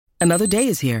Another day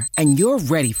is here, and you're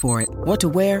ready for it. What to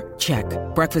wear? Check.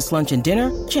 Breakfast, lunch, and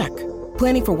dinner? Check.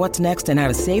 Planning for what's next and how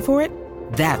to save for it?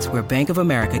 That's where Bank of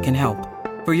America can help.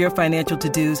 For your financial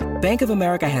to-dos, Bank of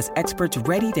America has experts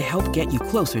ready to help get you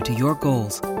closer to your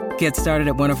goals. Get started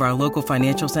at one of our local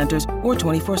financial centers or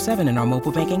 24/7 in our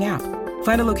mobile banking app.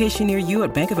 Find a location near you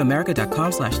at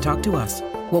bankofamerica.com/talktous.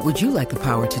 What would you like the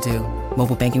power to do?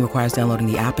 Mobile banking requires downloading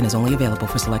the app and is only available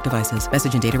for select devices.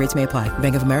 Message and data rates may apply.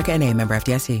 Bank of America N.A., member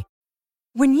FDIC.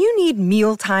 When you need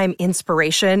mealtime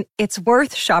inspiration, it's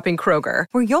worth shopping Kroger,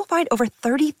 where you'll find over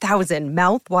 30,000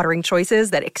 mouth-watering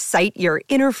choices that excite your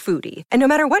inner foodie. And no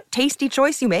matter what tasty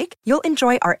choice you make, you'll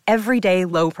enjoy our everyday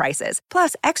low prices,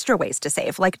 plus extra ways to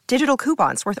save, like digital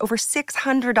coupons worth over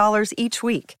 $600 each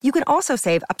week. You can also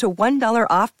save up to $1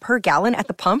 off per gallon at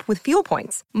the pump with fuel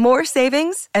points. More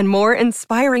savings and more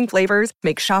inspiring flavors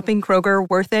make shopping Kroger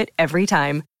worth it every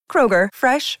time. Kroger,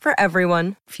 fresh for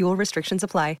everyone. Fuel restrictions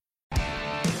apply.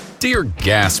 Dear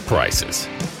gas prices,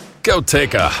 go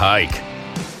take a hike.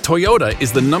 Toyota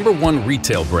is the #1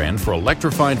 retail brand for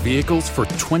electrified vehicles for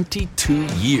 22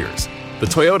 years. The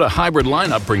Toyota hybrid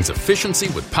lineup brings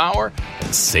efficiency with power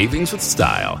and savings with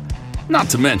style. Not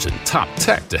to mention top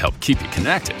tech to help keep you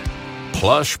connected.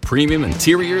 Plush premium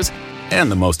interiors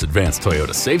and the most advanced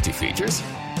Toyota safety features.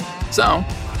 So,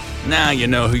 now you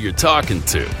know who you're talking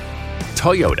to.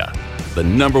 Toyota, the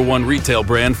 #1 retail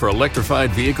brand for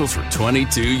electrified vehicles for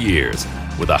 22 years,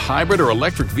 with a hybrid or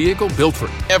electric vehicle built for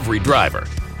every driver.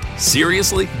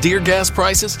 Seriously, dear gas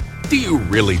prices? Do you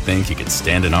really think you could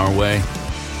stand in our way?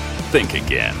 Think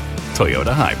again.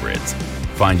 Toyota Hybrids.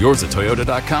 Find yours at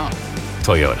toyota.com.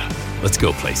 Toyota, let's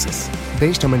go places.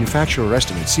 Based on manufacturer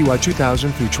estimates, CY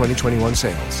 2000 through 2021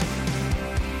 sales.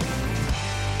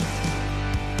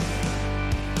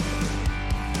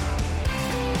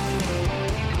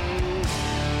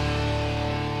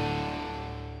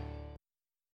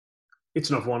 It's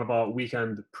another one of our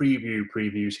weekend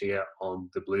previews here on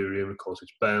the Blue Room. Of course,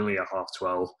 it's Burnley at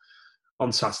 12:30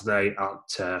 on Saturday at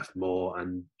Turf Moor.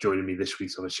 And joining me this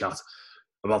week to have a chat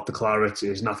about the Claret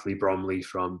is Natalie Bromley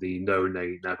from the No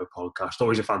Nay Never podcast.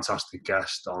 Always a fantastic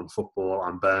guest on football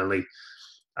and Burnley.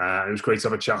 It was great to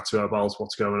have a chat to her about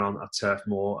what's going on at Turf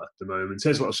Moor at the moment.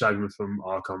 Here's a little segment from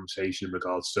our conversation in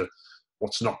regards to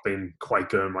what's not been quite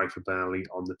going right for Burnley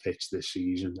on the pitch this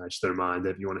season. Just a reminder,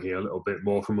 if you want to hear a little bit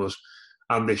more from us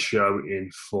and this show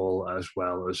in full, as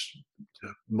well as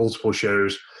multiple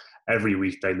shows every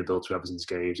weekday in the build to Everton's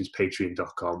games, it's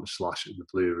patreon.com/the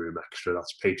Blue Room Extra.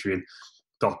 That's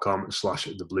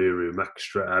patreon.com/the Blue Room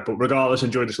Extra. But regardless,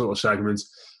 enjoy this little segment,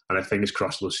 and I fingers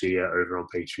crossed we'll see you over on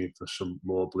Patreon for some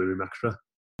more Blue Room Extra.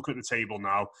 Look at the table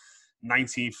now.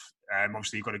 19th,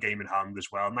 obviously you've got a game in hand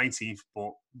as well. 19th,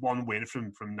 but one win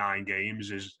from 9 games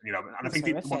is, and I think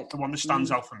the one that stands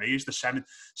out for me is the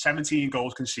 17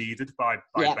 goals conceded by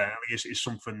Burnley is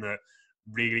something that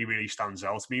really, really stands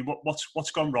out. I mean,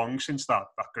 what's gone wrong since that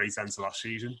great end to last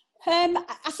season?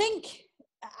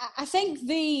 I think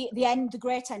the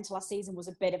great end to last season was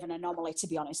a bit of an anomaly, to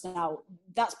be honest. Now,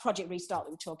 that's Project Restart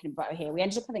that we're talking about here. We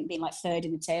ended up, I think, being like 3rd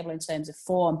in the table in terms of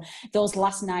form. Those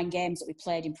last 9 games that we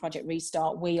played in Project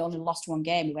Restart, we only lost 1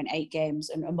 game. We went 8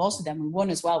 games, and most of them we won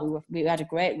as well. We had a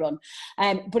great run.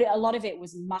 But a lot of it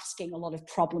was masking a lot of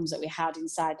problems that we had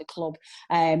inside the club.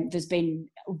 There's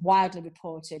been widely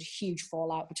reported huge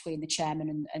fallout between the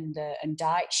chairman and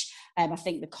Dyche. I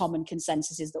think the common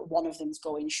consensus is that one of them's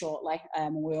going shortly.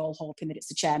 And we're all hoping that it's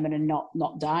the chairman and not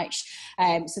Dyche.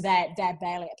 So they're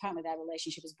barely, apparently their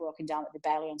relationship is broken down, that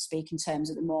they're barely on speaking terms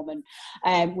at the moment.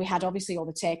 We had obviously all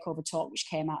the takeover talk which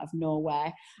came out of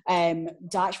nowhere.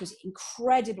 Dyche was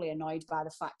incredibly annoyed by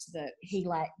the fact that he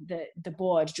let the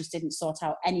board just didn't sort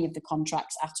out any of the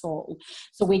contracts at all.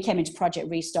 So we came into Project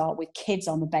Restart with kids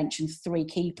on the bench and 3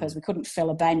 keepers. We couldn't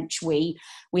fill a bench. We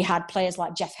had players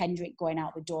like Jeff Hendrick going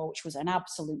out the door, which was an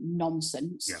absolute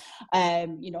nonsense. Yeah.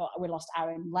 We lost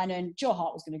Aaron Lennon. Joe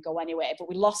Hart was going to go anyway, but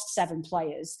we lost 7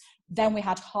 players. Then we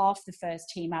had half the first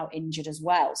team out injured as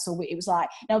well. So it was like,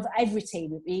 now every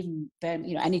team, even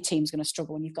any team's going to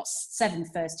struggle when you've got 7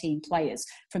 first team players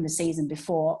from the season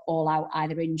before all out,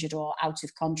 either injured or out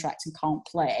of contract and can't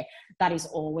play. That is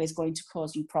always going to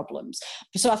cause you problems.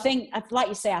 So I think, like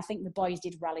you say, I think the boys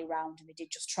did rally round and they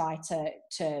did just try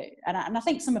and I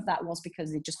think some of that was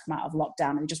because they'd just come out of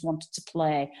lockdown and they just wanted to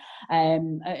play,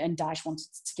 and Dyche wanted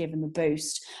to give them a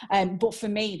boost. But for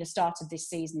me, the start of this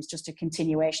season is just a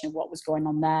continuation of what was going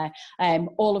on there.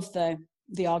 All of the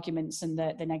arguments and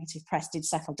the negative press did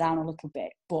settle down a little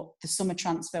bit, but the summer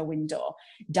transfer window,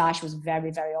 Dyche was very,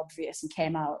 very obvious and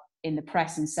came out in the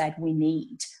press and said, we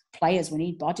need players, we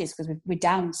need bodies, because we're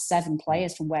down 7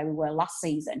 players from where we were last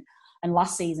season. And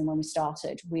last season when we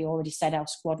started, we already said our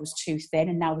squad was too thin,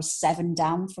 and now we're 7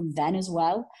 down from then as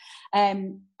well.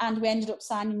 And we ended up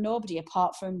signing nobody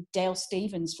apart from Dale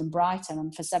Stevens from Brighton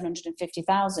and for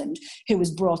 750,000, who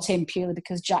was brought in purely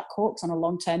because Jack Cork's on a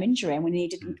long-term injury and we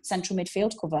needed central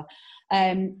midfield cover.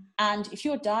 And if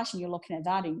you're Daesh and you're looking at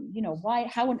that,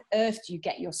 and how on earth do you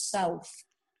get yourself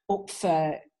up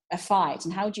for a fight,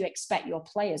 and how do you expect your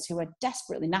players who are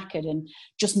desperately knackered and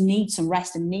just need some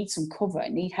rest and need some cover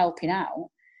and need helping out?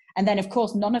 And then, of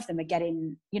course, none of them are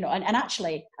getting, and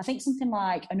actually, I think something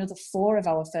like another 4 of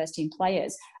our first team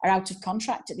players are out of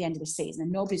contract at the end of the season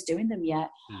and nobody's doing them yet.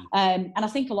 And I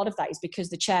think a lot of that is because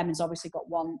the chairman's obviously got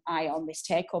one eye on this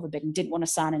takeover bid and didn't want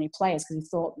to sign any players because he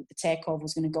thought that the takeover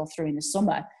was going to go through in the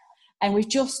summer. And we've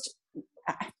just...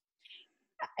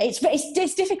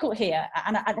 It's difficult here,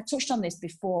 and I touched on this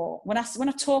before. When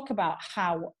I talk about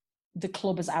how the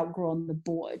club has outgrown the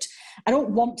board, I don't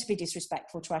want to be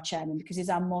disrespectful to our chairman because he's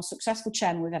our most successful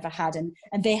chairman we've ever had, and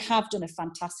they have done a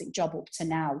fantastic job up to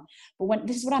now. But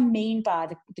this is what I mean by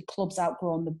the club's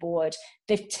outgrown the board.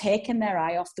 They've taken their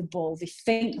eye off the ball. They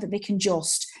think that they can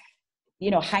just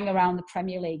hang around the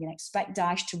Premier League and expect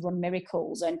Daesh to run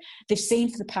miracles. And they've seen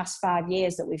for the past 5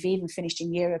 years that we've even finished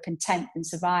in Europe in 10th and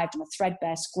survived on a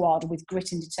threadbare squad with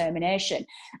grit and determination.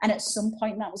 And at some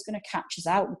point that was going to catch us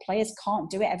out. The players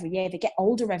can't do it every year. They get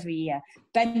older every year.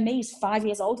 Ben Mee's 5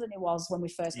 years older than he was when we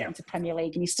first got into Premier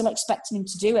League, and you're still expecting him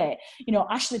to do it.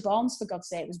 Ashley Barnes, for God's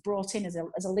sake, was brought in as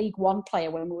a League One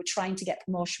player when we were trying to get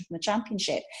promotion from the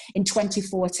Championship in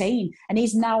 2014. And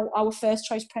he's now our first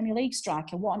choice Premier League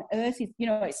striker. What on earth is...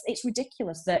 it's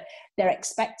ridiculous that they're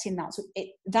expecting that. So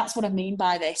that's what I mean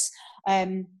by this.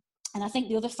 And I think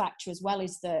the other factor as well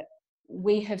is that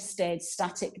we have stayed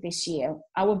static this year.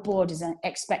 Our board is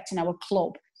expecting our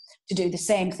club to do the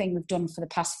same thing we've done for the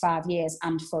past 5 years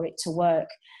and for it to work.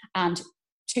 And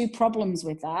 3 problems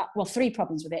with that.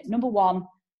 Number 1,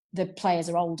 the players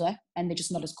are older and they're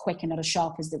just not as quick and not as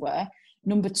sharp as they were.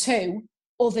 Number 2,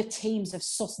 other teams have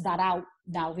sussed that out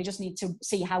now. They just need to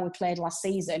see how we played last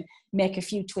season, make a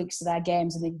few tweaks to their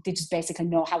games, and they just basically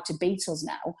know how to beat us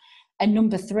now. And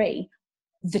number 3,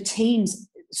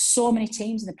 so many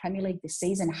teams in the Premier League this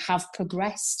season have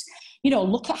progressed.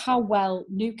 Look at how well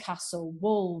Newcastle,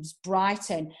 Wolves,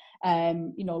 Brighton,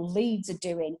 Leeds are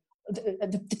doing.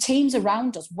 The teams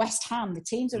around us, West Ham, the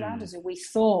teams around us who we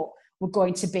thought were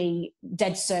going to be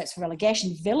dead certs for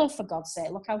relegation. Villa, for God's sake,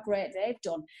 look how great they've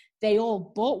done. They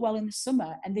all bought well in the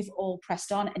summer and they've all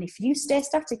pressed on. And if you stay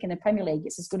static in the Premier League,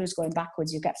 it's as good as going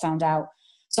backwards. You'll get found out.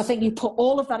 So I think you put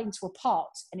all of that into a pot,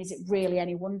 and is it really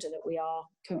any wonder that we are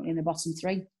currently in the bottom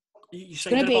 3? It's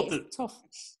going to be tough.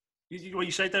 What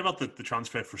you said there about the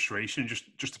transfer frustration,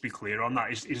 just to be clear on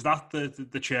that, is that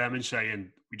the chairman saying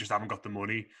we just haven't got the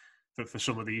money for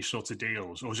some of these sorts of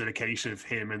deals, or is it a case of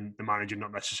him and the manager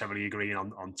not necessarily agreeing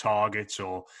on targets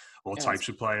or types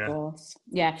of player?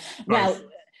 Yeah. Right. Well,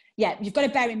 yeah, you've got to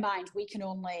bear in mind we can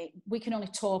only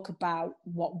talk about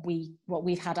what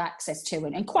we've had access to,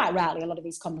 and quite rightly, a lot of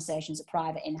these conversations are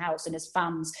private in-house, and as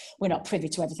fans, we're not privy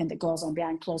to everything that goes on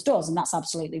behind closed doors, and that's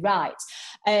absolutely right.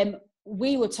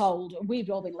 We were told, we've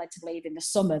all been led to believe in the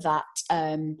summer that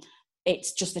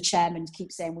it's just the chairman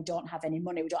keeps saying we don't have any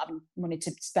money, we don't have money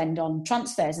to spend on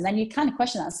transfers. And then you kind of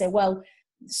question that and say, well,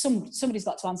 somebody's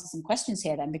got to answer some questions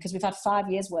here then, because we've had 5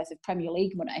 years worth of Premier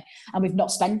League money and we've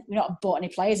not bought any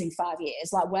players in 5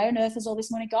 years. Like, where on earth has all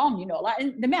this money gone?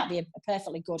 There might be a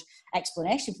perfectly good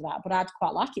explanation for that, but I'd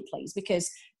quite like it, please, because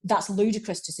that's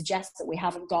ludicrous to suggest that we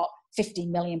haven't got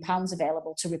 £15 million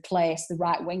available to replace the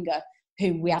right winger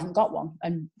who we haven't got one,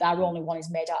 and our only one is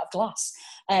made out of glass.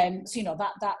 So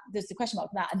that there's the question about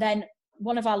that. And then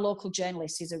one of our local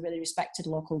journalists, who's a really respected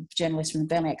local journalist from the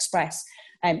Burnley Express,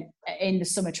 in the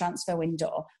summer transfer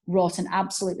window, wrote an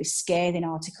absolutely scathing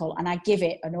article, and I give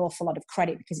it an awful lot of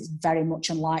credit because it's very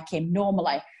much unlike him.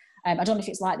 Normally, I don't know if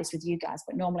it's like this with you guys,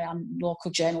 but normally local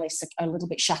journalists are a little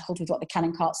bit shackled with what they can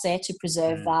and can't say to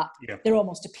preserve that. Yeah. They're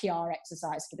almost a PR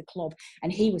exercise for the club.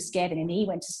 And he was scathing, and he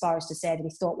went as far as to say that he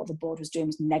thought what the board was doing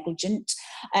was negligent.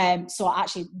 So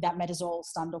actually that made us all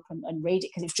stand up and read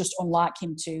it, because it's just unlike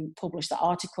him to publish that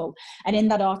article. And in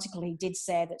that article, he did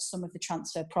say that some of the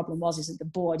transfer problem is that the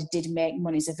board did make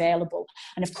monies available.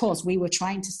 And of course, we were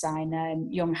trying to sign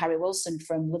young Harry Wilson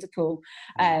from Liverpool.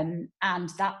 And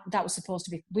that was supposed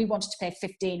to be... We wanted to pay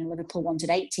 15 and Liverpool wanted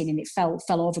 18, and it fell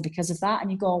over because of that.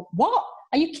 And you go, what?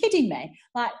 Are you kidding me?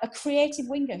 Like a creative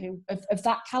winger of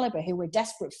that calibre who we're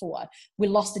desperate for, we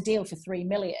lost a deal for $3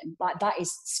 million. Like, that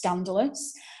is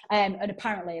scandalous. And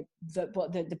apparently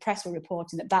the press were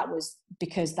reporting that was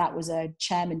because that was a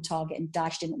chairman target and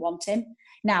Dyche didn't want him.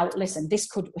 Now, listen,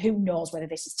 who knows whether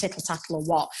this is tittle-tattle or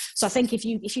what. So I think if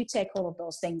you take all of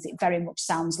those things, it very much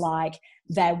sounds like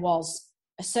there was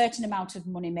a certain amount of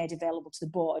money made available to the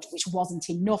board, which wasn't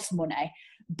enough money,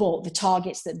 but the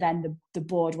targets that then the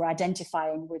board were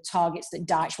identifying were targets that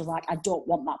Dyche was like, I don't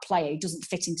want that player. He doesn't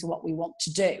fit into what we want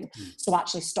to do. So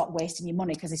actually stop wasting your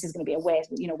money, because this is going to be a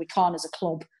waste. You know, we can't as a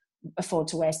club afford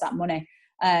to waste that money.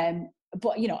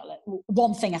 But, you know,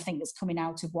 one thing I think that's coming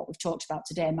out of what we've talked about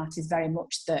today, Matt, is very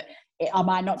much that am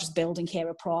I not just building here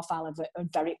a profile of a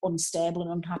very unstable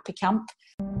and unhappy camp?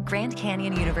 Grand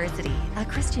Canyon University, a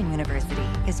Christian university,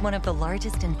 is one of the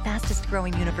largest and fastest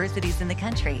growing universities in the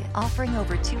country, offering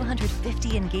over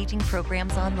 250 engaging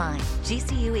programs online.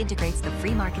 GCU integrates the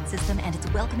free market system and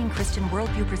its welcoming Christian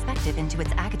worldview perspective into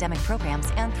its academic programs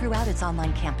and throughout its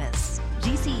online campus.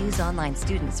 GCU's online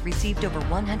students received over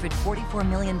 $144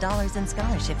 million in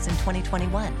scholarships in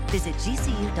 2021. Visit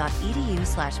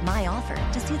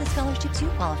gcu.edu/myoffer to see the scholarships you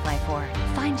qualify for.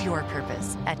 Find your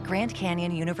purpose at Grand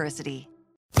Canyon University.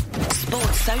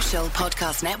 Sports Social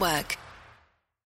Podcast Network.